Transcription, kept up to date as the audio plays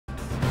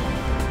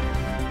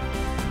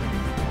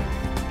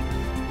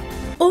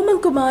Oman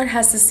Kumar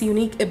has this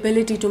unique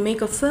ability to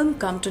make a film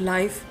come to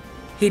life.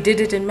 He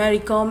did it in Mary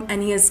Kom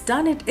and he has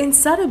done it in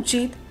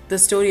Sarbjit, the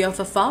story of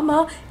a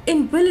farmer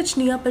in village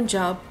near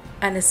Punjab,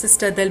 and his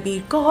sister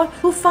Dalbir Kaur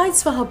who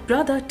fights for her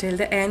brother till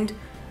the end.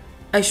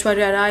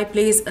 Aishwarya Rai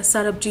plays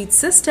Sarbjit's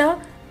sister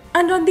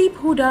and Randeep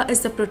Hooda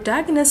is the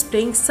protagonist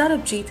playing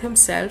Sarbjit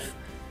himself.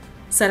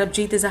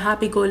 Sarbjit is a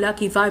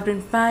happy-go-lucky,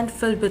 vibrant man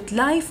filled with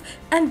life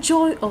and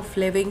joy of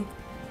living.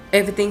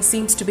 Everything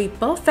seems to be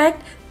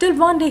perfect till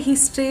one day he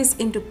strays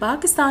into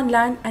Pakistan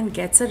land and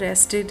gets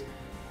arrested.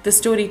 The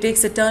story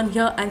takes a turn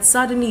here and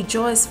suddenly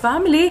Joy's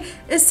family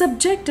is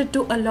subjected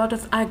to a lot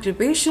of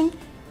aggravation,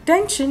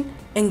 tension,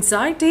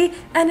 anxiety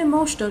and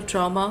emotional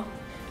trauma.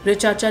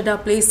 Richa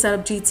Chadha plays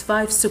Sarbjit's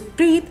wife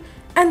Sukhpreet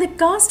and the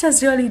cast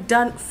has really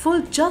done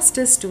full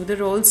justice to the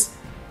roles.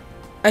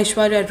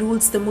 Aishwarya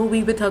rules the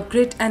movie with her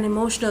grit and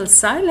emotional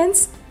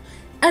silence,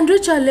 and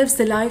Richa lives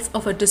the life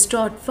of a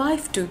distraught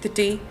wife to the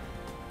T.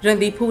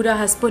 Randeep Hooda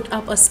has put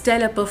up a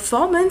stellar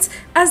performance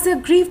as the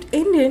aggrieved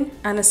Indian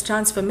and his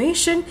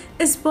transformation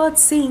is worth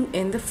seeing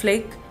in the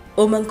flick.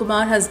 Oman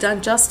Kumar has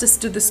done justice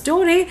to the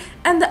story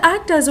and the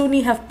actors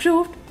only have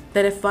proved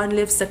that if one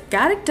lives the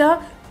character,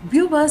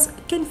 viewers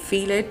can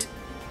feel it.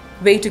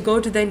 Way to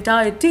go to the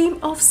entire team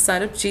of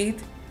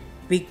Sarbjit.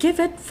 We give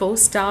it 4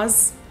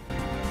 stars.